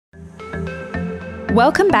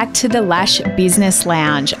Welcome back to the Lash Business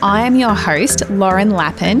Lounge. I am your host, Lauren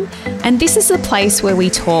Lappin, and this is the place where we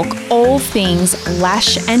talk all things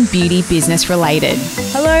lash and beauty business related.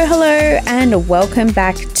 Hello, and welcome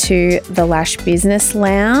back to the Lash Business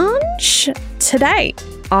Lounge. Today,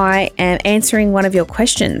 I am answering one of your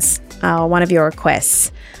questions, one of your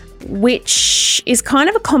requests, which is kind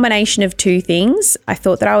of a combination of two things. I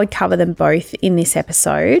thought that I would cover them both in this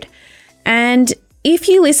episode. And if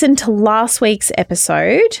you listened to last week's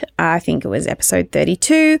episode, I think it was episode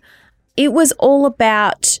 32, it was all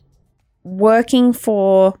about working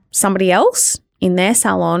for somebody else in their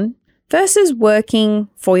salon versus working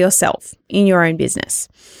for yourself in your own business.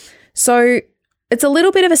 So it's a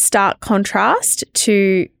little bit of a stark contrast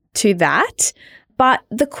to that. But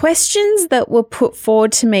the questions that were put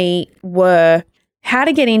forward to me were how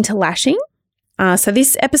to get into lashing. So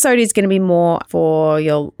this episode is going to be more for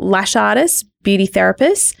your lash artists, beauty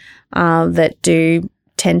therapists that do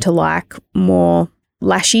tend to like more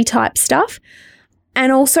lashy type stuff,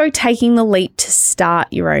 and also taking the leap to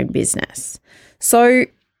start your own business. So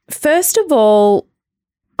first of all,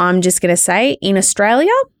 I'm just going to say in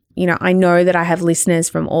Australia, I know that I have listeners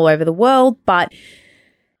from all over the world, but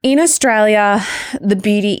in Australia, the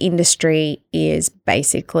beauty industry is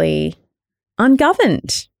basically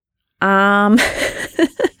ungoverned.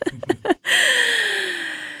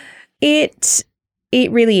 It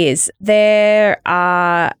really is. There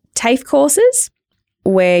are TAFE courses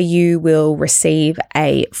where you will receive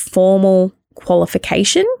a formal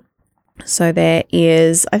qualification. So there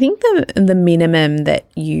is, I think the minimum that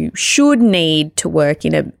you should need to work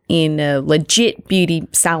in a legit beauty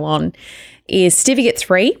salon is Certificate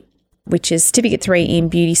 3, which is Certificate 3 in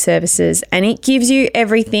Beauty Services, and it gives you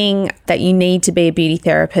everything that you need to be a beauty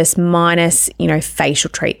therapist minus, facial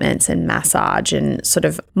treatments and massage and sort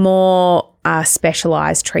of more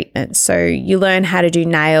specialized treatments. So you learn how to do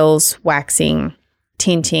nails, waxing,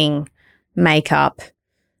 tinting, makeup.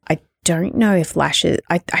 I don't know if lashes,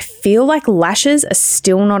 I feel like lashes are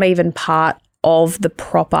still not even part of the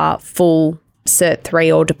proper full Cert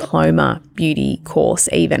 3 or diploma beauty course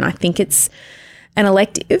even. I think it's an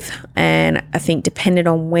elective, and I think dependent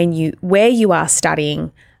on where you are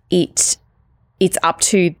studying, it's up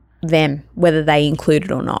to them whether they include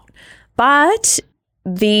it or not. But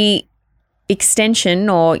the extension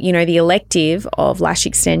or, the elective of lash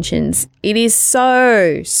extensions, it is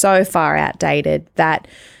so far outdated that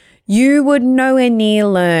you would nowhere near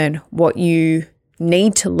learn what you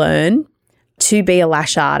need to learn to be a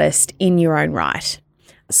lash artist in your own right.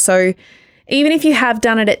 So even if you have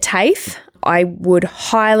done it at TAFE, I would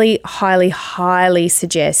highly, highly, highly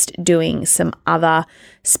suggest doing some other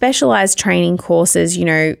specialized training courses,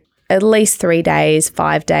 at least 3 days,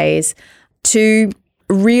 5 days, to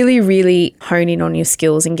really, really hone in on your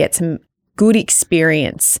skills and get some good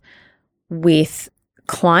experience with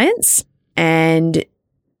clients and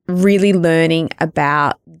really learning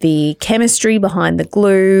about the chemistry behind the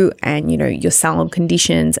glue and, your salon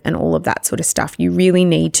conditions and all of that sort of stuff. You really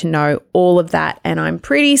need to know all of that. And I'm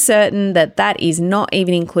pretty certain that that is not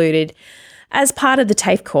even included as part of the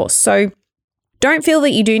TAFE course. So don't feel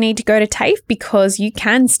that you do need to go to TAFE because you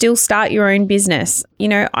can still start your own business.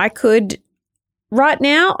 Right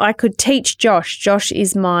now, I could teach Josh. Josh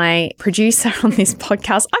is my producer on this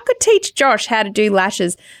podcast. I could teach Josh how to do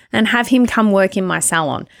lashes and have him come work in my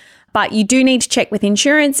salon. But you do need to check with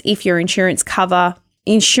insurance if your insurance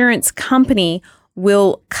company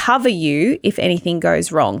will cover you if anything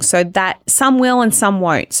goes wrong. So that some will and some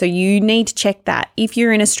won't. So you need to check that if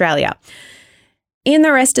you're in Australia. In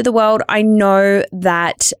the rest of the world, I know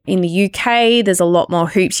that in the UK, there's a lot more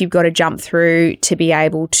hoops you've got to jump through to be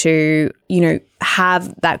able to,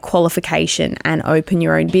 have that qualification and open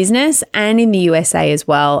your own business, and in the USA as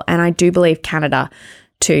well. And I do believe Canada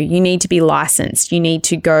too. You need to be licensed. You need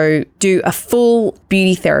to go do a full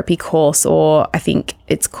beauty therapy course, or I think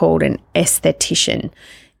it's called an esthetician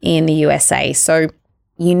in the USA. So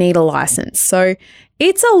you need a license. So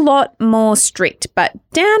it's a lot more strict, but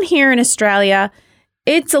down here in Australia,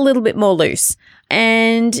 it's a little bit more loose,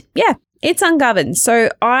 and it's ungoverned. So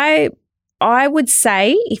I would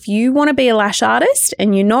say if you want to be a lash artist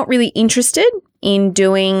and you're not really interested in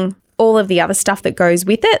doing all of the other stuff that goes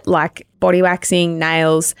with it, like body waxing,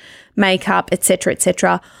 nails, makeup,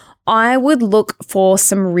 etc., I would look for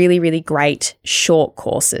some really, really great short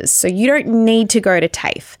courses. So you don't need to go to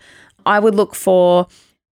TAFE. I would look for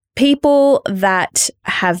people that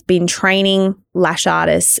have been training lash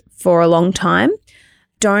artists for a long time.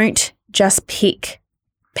 Don't just pick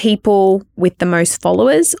people with the most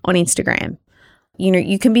followers on Instagram.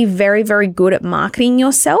 You can be very, very good at marketing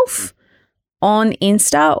yourself, on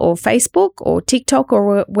Insta or Facebook or TikTok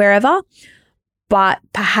or wherever, but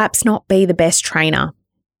perhaps not be the best trainer.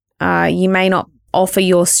 You may not offer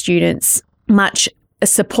your students much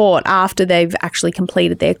support after they've actually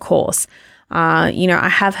completed their course. I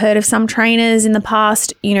have heard of some trainers in the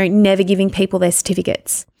past, never giving people their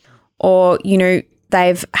certificates, or,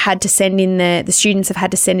 they've had to send in the students have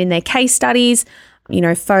had to send in their case studies,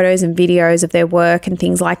 photos and videos of their work and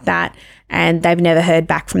things like that, and they've never heard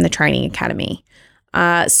back from the training academy.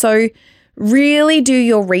 So really do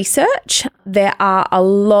your research. There are a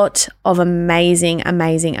lot of amazing,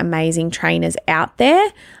 amazing, amazing trainers out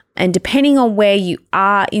there, and depending on where you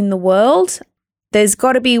are in the world, there's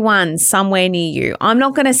got to be one somewhere near you. I'm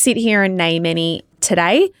not going to sit here and name any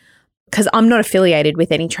today because I'm not affiliated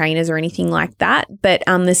with any trainers or anything like that. But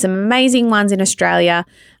there's some amazing ones in Australia.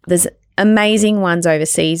 There's amazing ones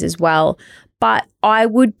overseas as well. But I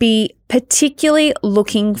would be particularly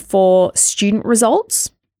looking for student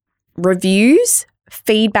results, reviews,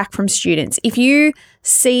 feedback from students. If you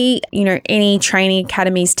see, any training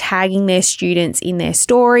academies tagging their students in their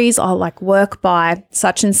stories, or like work by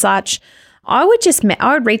such and such, I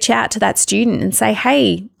would reach out to that student and say,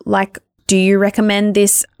 hey, do you recommend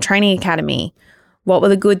this training academy? What were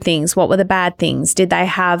the good things? What were the bad things? Did they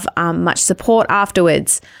have much support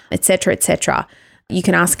afterwards, et cetera, et cetera? You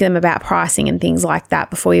can ask them about pricing and things like that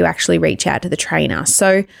before you actually reach out to the trainer.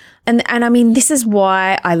 So, and I mean, this is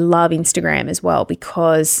why I love Instagram as well,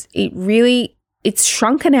 because it's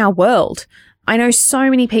shrunken our world. I know so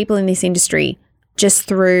many people in this industry just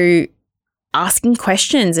through asking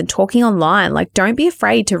questions and talking online. Don't be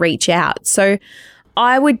afraid to reach out. So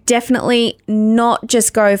I would definitely not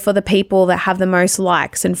just go for the people that have the most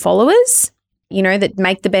likes and followers, that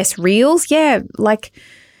make the best reels. Yeah,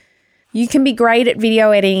 you can be great at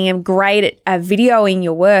video editing and great at videoing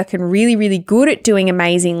your work and really, really good at doing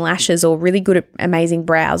amazing lashes or really good at amazing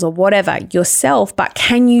brows or whatever yourself, but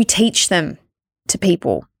can you teach them to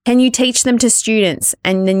people? Can you teach them to students,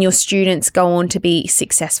 and then your students go on to be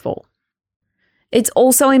successful? It's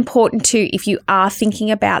also important too, if you are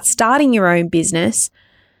thinking about starting your own business,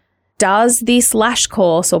 does this lash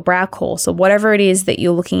course or brow course or whatever it is that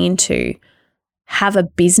you're looking into have a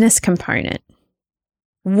business component?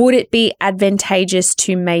 Would it be advantageous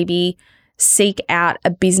to maybe seek out a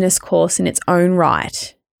business course in its own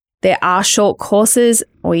right? There are short courses,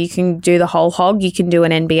 or you can do the whole hog. You can do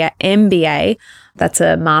an MBA. That's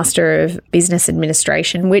a Master of Business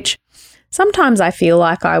Administration, which sometimes I feel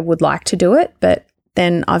like I would like to do it, but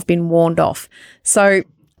then I've been warned off. So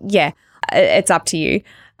yeah, it's up to you.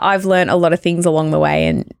 I've learned a lot of things along the way,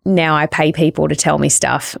 and now I pay people to tell me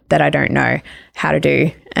stuff that I don't know how to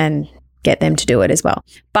do and get them to do it as well.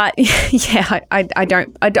 But yeah, I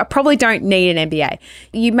probably don't need an MBA.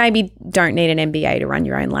 You maybe don't need an MBA to run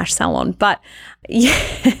your own lash salon, but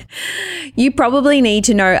yeah, you probably need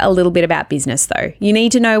to know a little bit about business though. You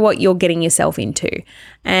need to know what you're getting yourself into.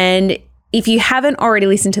 And if you haven't already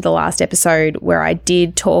listened to the last episode where I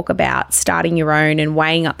did talk about starting your own and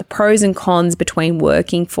weighing up the pros and cons between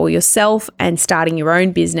working for yourself and starting your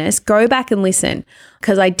own business, go back and listen,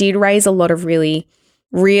 because I did raise a lot of really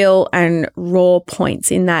real and raw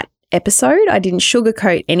points in that episode. I didn't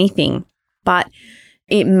sugarcoat anything, but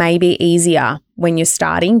it may be easier when you're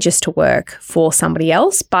starting just to work for somebody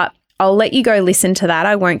else. But I'll let you go listen to that.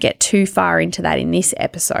 I won't get too far into that in this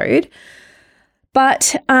episode.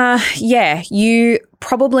 But yeah, you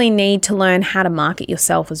probably need to learn how to market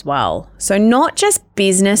yourself as well. So not just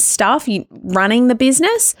business stuff, running the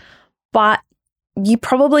business, but you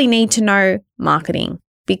probably need to know marketing.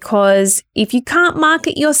 Because if you can't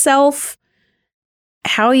market yourself,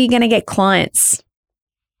 how are you going to get clients?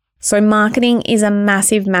 So marketing is a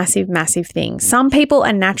massive, massive, massive thing. Some people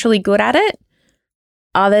are naturally good at it.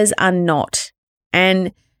 Others are not.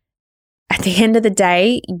 And at the end of the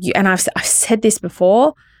day, and I've said this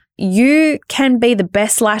before, you can be the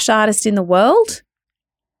best lash artist in the world.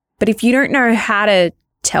 But if you don't know how to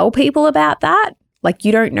tell people about that,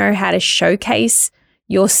 you don't know how to showcase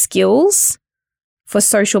your skills for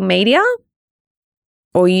social media,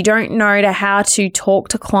 or you don't know how to talk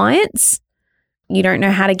to clients, you don't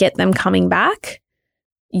know how to get them coming back,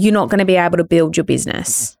 you're not going to be able to build your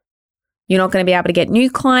business. You're not going to be able to get new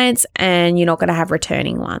clients, and you're not going to have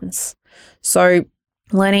returning ones. So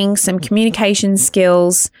learning some communication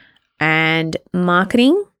skills and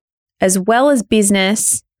marketing as well as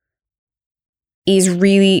business is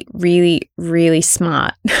really, really, really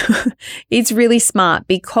smart. It's really smart,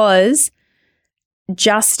 because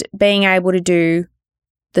just being able to do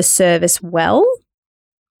the service well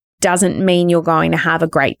doesn't mean you're going to have a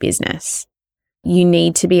great business. You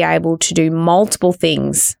need to be able to do multiple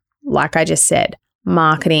things like I just said,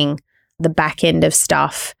 marketing, the back end of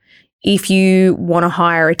stuff. If you want to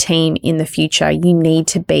hire a team in the future, you need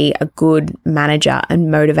to be a good manager and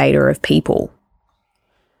motivator of people.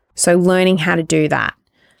 So learning how to do that.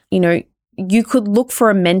 You could look for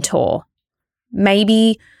a mentor,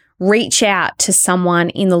 maybe reach out to someone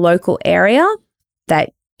in the local area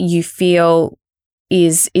that you feel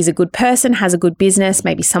is a good person, has a good business,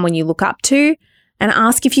 maybe someone you look up to, and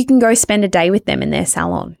ask if you can go spend a day with them in their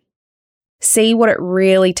salon. See what it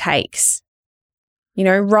really takes.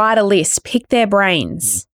 Write a list, pick their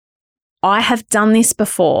brains. I have done this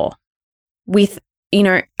before with,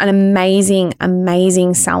 an amazing,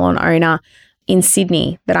 amazing salon owner in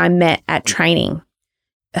Sydney that I met at training.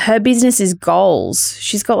 Her business is goals.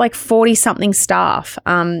 She's got like 40-something staff.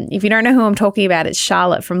 If you don't know who I'm talking about, it's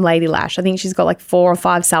Charlotte from Lady Lash. I think she's got like 4 or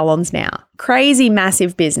 5 salons now. Crazy,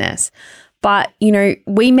 massive business. But,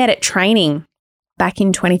 we met at training back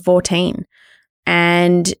in 2014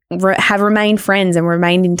 and have remained friends and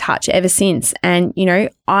remained in touch ever since. And,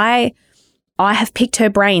 I have picked her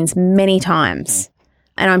brains many times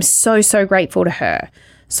and I'm so, so grateful to her.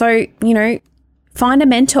 So, find a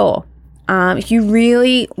mentor. If you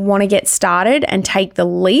really want to get started and take the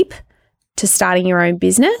leap to starting your own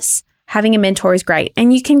business, having a mentor is great.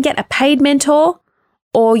 And you can get a paid mentor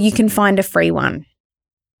or you can find a free one.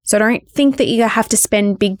 So don't think that you have to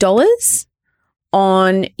spend big dollars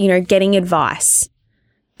on, getting advice.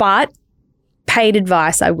 But paid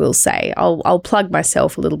advice, I will say, I'll plug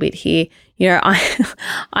myself a little bit here.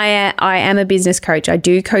 I am a business coach. I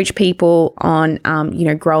do coach people on,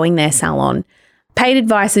 growing their salon. Paid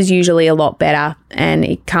advice is usually a lot better and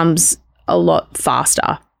it comes a lot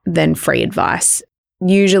faster than free advice.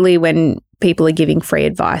 Usually when people are giving free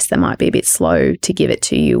advice, they might be a bit slow to give it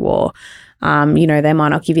to you or, they might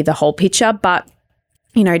not give you the whole picture. But,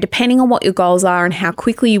 depending on what your goals are and how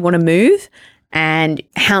quickly you want to move and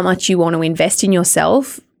how much you want to invest in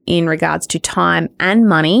yourself in regards to time and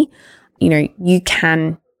money, you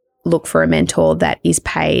can look for a mentor that is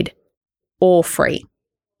paid or free.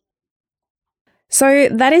 So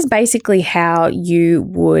that is basically how you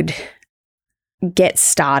would get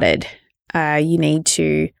started. You need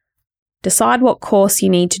to decide what course you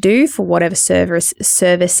need to do for whatever service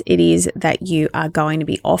it is that you are going to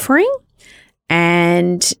be offering.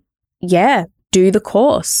 And do the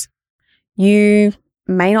course. You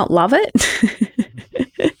may not love it.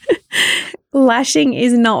 Lashing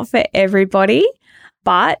is not for everybody.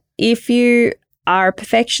 But if you are a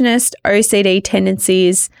perfectionist, OCD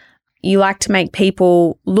tendencies, you like to make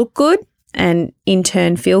people look good and in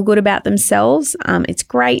turn feel good about themselves, it's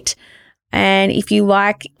great. And if you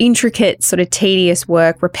like intricate, sort of tedious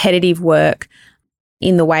work, repetitive work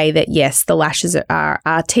in the way that, yes, the lashes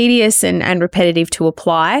are tedious and repetitive to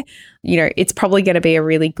apply, it's probably going to be a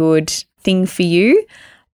really good thing for you.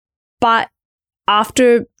 But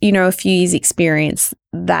after, a few years experience,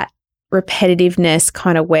 that repetitiveness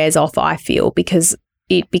kind of wears off, I feel, because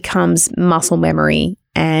it becomes muscle memory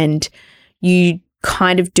and you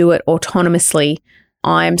kind of do it autonomously.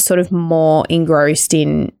 I'm sort of more engrossed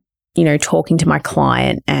in, talking to my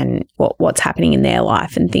client and what's happening in their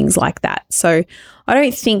life and things like that. So I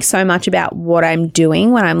don't think so much about what I'm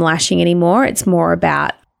doing when I'm lashing anymore. It's more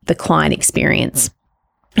about the client experience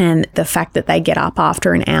and the fact that they get up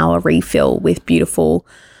after an hour refill with beautiful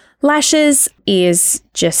lashes is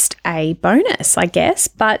just a bonus, I guess.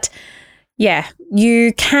 But yeah,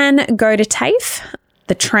 you can go to TAFE.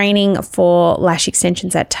 The training for lash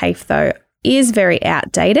extensions at TAFE, though, is very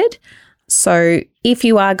outdated. So if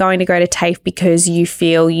you are going to go to TAFE because you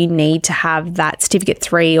feel you need to have that Certificate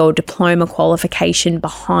 3 or diploma qualification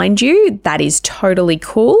behind you, that is totally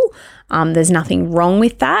cool. There's nothing wrong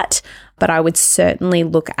with that. But I would certainly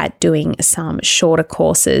look at doing some shorter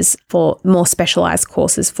courses, for more specialized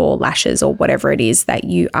courses for lashes or whatever it is that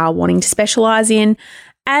you are wanting to specialize in,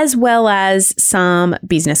 as well as some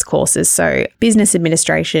business courses. So business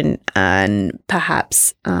administration and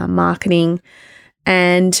perhaps marketing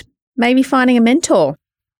and maybe finding a mentor.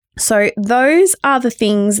 So those are the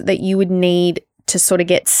things that you would need to sort of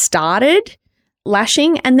get started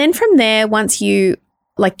lashing. And then from there, once you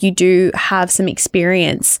do have some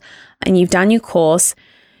experience and you've done your course,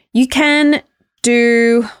 you can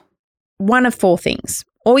do one of 4 things,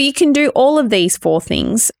 or you can do all of these 4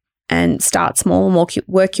 things and start small and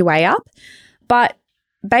work your way up. But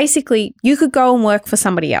basically, you could go and work for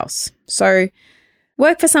somebody else. So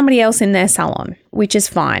work for somebody else in their salon, which is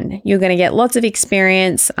fine. You're going to get lots of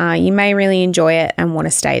experience. You may really enjoy it and want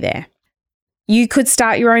to stay there. You could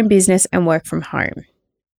start your own business and work from home.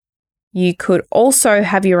 You could also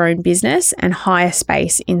have your own business and hire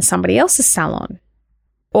space in somebody else's salon.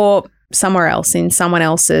 or somewhere else in someone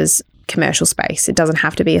else's commercial space. It doesn't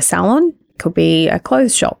have to be a salon. It could be a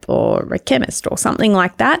clothes shop or a chemist or something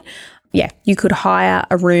like that. Yeah, you could hire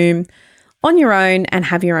a room on your own and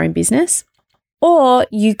have your own business, or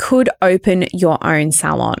you could open your own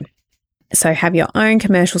salon. So have your own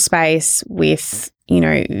commercial space with,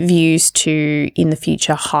 views to in the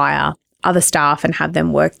future hire other staff and have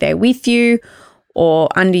them work there with you or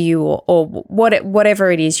under you or whatever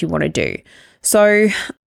it is you want to do. So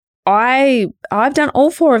I've done all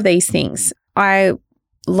 4 of these things. I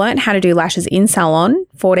learned how to do lashes in salon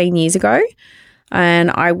 14 years ago,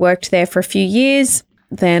 and I worked there for a few years.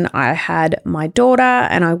 Then I had my daughter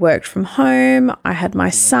and I worked from home. I had my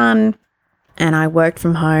son and I worked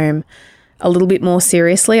from home a little bit more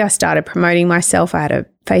seriously. I started promoting myself. I had a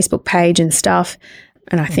Facebook page and stuff.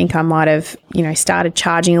 And I think I might have, started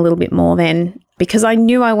charging a little bit more then because I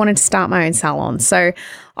knew I wanted to start my own salon. So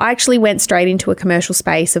I actually went straight into a commercial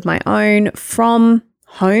space of my own from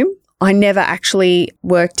home. I never actually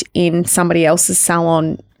worked in somebody else's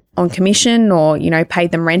salon on commission or,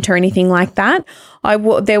 paid them rent or anything like that.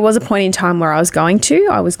 There was a point in time where I was going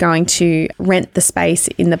to rent the space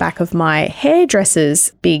in the back of my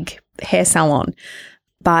hairdresser's big hair salon.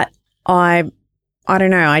 But I don't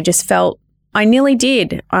know, I just felt I nearly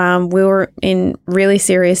did. We were in really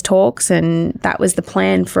serious talks and that was the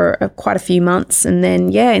plan for quite a few months. And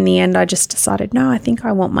then, in the end, I just decided, no, I think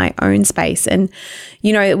I want my own space. And,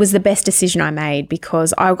 it was the best decision I made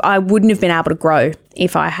because I wouldn't have been able to grow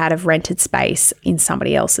if I had have rented space in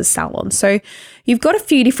somebody else's salon. So you've got a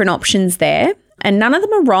few different options there and none of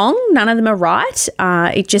them are wrong. None of them are right.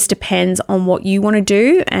 It just depends on what you want to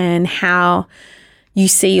do and how you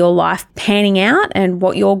see your life panning out and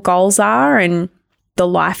what your goals are and the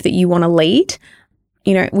life that you want to lead.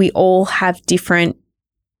 We all have different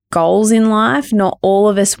goals in life. Not all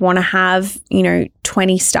of us want to have,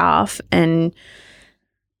 20 staff and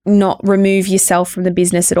not remove yourself from the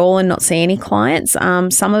business at all and not see any clients.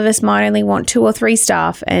 Some of us might only want 2 or 3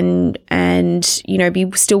 staff and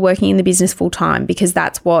be still working in the business full time because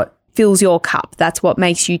that's what fills your cup. That's what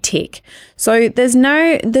makes you tick. So there's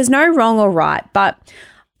no wrong or right, but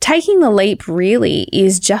taking the leap really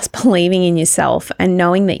is just believing in yourself and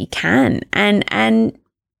knowing that you can. And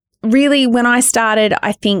really when I started,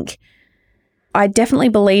 I think I definitely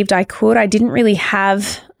believed I could. I didn't really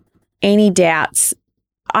have any doubts.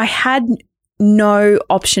 I had no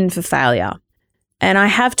option for failure. And I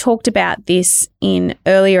have talked about this in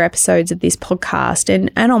earlier episodes of this podcast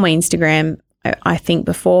and on my Instagram, I think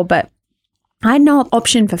before, but I had no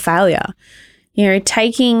option for failure.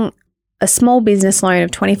 Taking a small business loan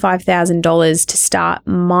of $25,000 to start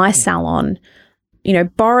my salon,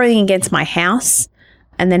 borrowing against my house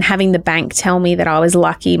and then having the bank tell me that I was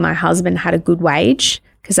lucky my husband had a good wage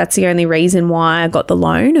because that's the only reason why I got the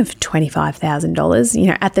loan of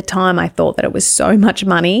 $25,000. At the time I thought that it was so much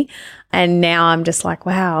money and now I'm just like,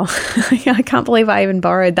 wow, I can't believe I even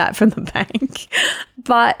borrowed that from the bank.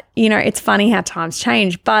 But, it's funny how times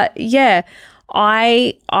change. But yeah,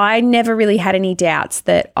 I never really had any doubts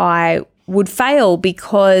that I would fail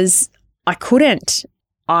because I couldn't.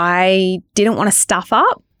 I didn't want to stuff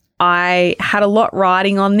up. I had a lot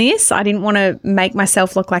riding on this. I didn't want to make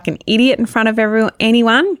myself look like an idiot in front of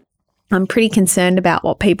anyone. I'm pretty concerned about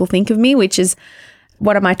what people think of me, which is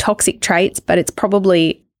one of my toxic traits, but it's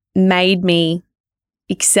probably made me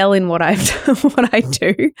excel in what I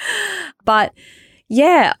do. But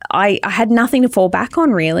yeah, I had nothing to fall back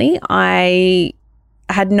on really. I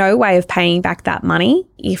had no way of paying back that money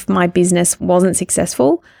if my business wasn't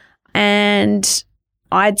successful. And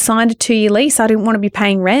I'd signed a 2-year lease. I didn't want to be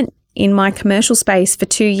paying rent in my commercial space for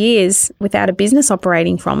 2 years without a business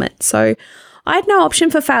operating from it. So I had no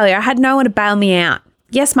option for failure. I had no one to bail me out.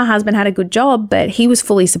 Yes, my husband had a good job, but he was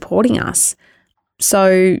fully supporting us.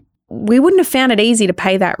 So we wouldn't have found it easy to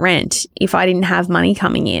pay that rent if I didn't have money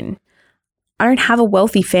coming in. I don't have a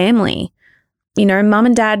wealthy family. Mum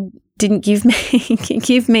and dad didn't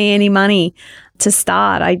give me any money to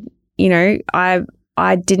start. I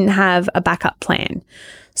didn't have a backup plan.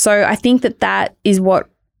 So I think that is what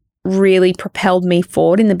really propelled me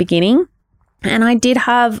forward in the beginning. And I did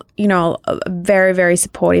have, a very, very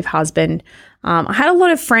supportive husband. I had a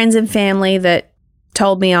lot of friends and family that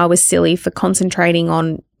told me I was silly for concentrating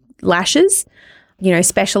on lashes,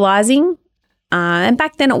 specializing. And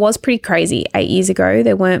back then it was pretty crazy. 8 years ago,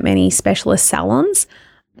 there weren't many specialist salons.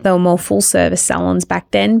 There were more full service salons back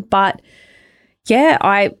then. But yeah,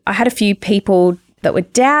 I had a few people that were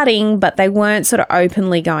doubting, but they weren't sort of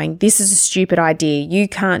openly going, this is a stupid idea. You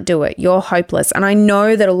can't do it. You're hopeless. And I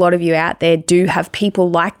know that a lot of you out there do have people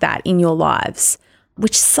like that in your lives,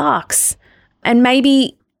 which sucks. And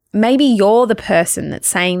maybe maybe you're the person that's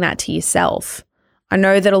saying that to yourself. I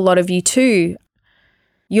know that a lot of you too,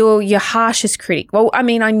 you're your harshest critic. Well, I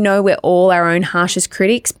mean, I know we're all our own harshest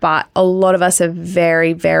critics, but a lot of us are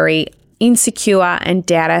very, very insecure and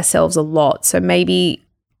doubt ourselves a lot. So maybe,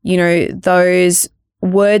 those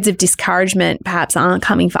words of discouragement perhaps aren't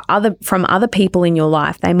coming from other people in your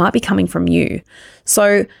life. They might be coming from you.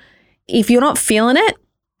 So if you're not feeling it,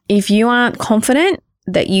 if you aren't confident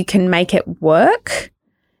that you can make it work,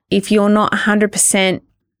 if you're not 100%,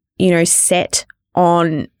 set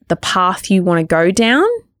on the path you want to go down,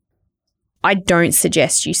 I don't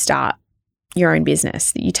suggest you start your own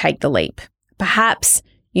business, that you take the leap. Perhaps,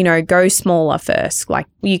 go smaller first. Like,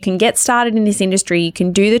 you can get started in this industry, you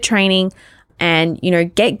can do the training and,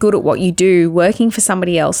 get good at what you do, working for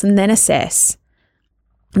somebody else, and then assess.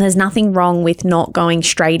 And there's nothing wrong with not going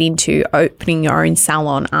straight into opening your own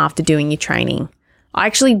salon after doing your training. I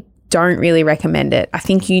actually don't really recommend it. I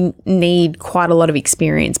think you need quite a lot of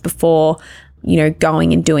experience before,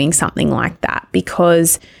 going and doing something like that,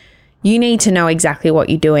 because you need to know exactly what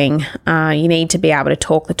you're doing. You need to be able to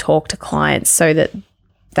talk the talk to clients so that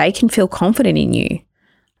they can feel confident in you.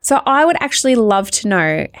 So I would actually love to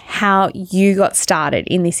know how you got started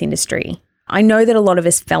in this industry. I know that a lot of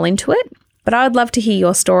us fell into it, but I would love to hear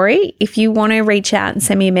your story. If you want to reach out and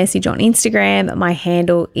send me a message on Instagram, my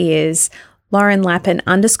handle is Lauren Lappin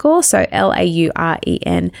 _, so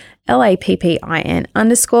LaurenLappin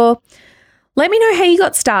 _. Let me know how you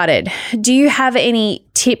got started. Do you have any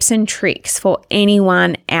tips and tricks for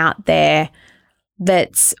anyone out there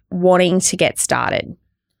that's wanting to get started?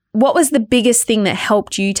 What was the biggest thing that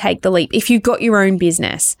helped you take the leap? If you've got your own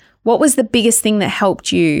business, what was the biggest thing that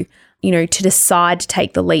helped you, to decide to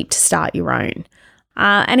take the leap to start your own?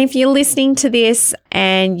 And if you're listening to this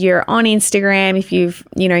and you're on Instagram, if you're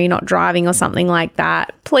not driving or something like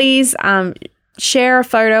that, please share a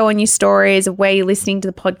photo on your stories of where you're listening to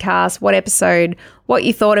the podcast, what episode, what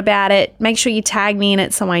you thought about it. Make sure you tag me in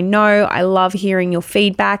it so I know. I love hearing your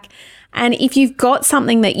feedback. And if you've got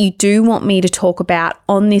something that you do want me to talk about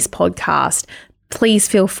on this podcast, please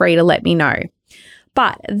feel free to let me know.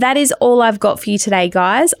 But that is all I've got for you today,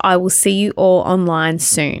 guys. I will see you all online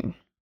soon.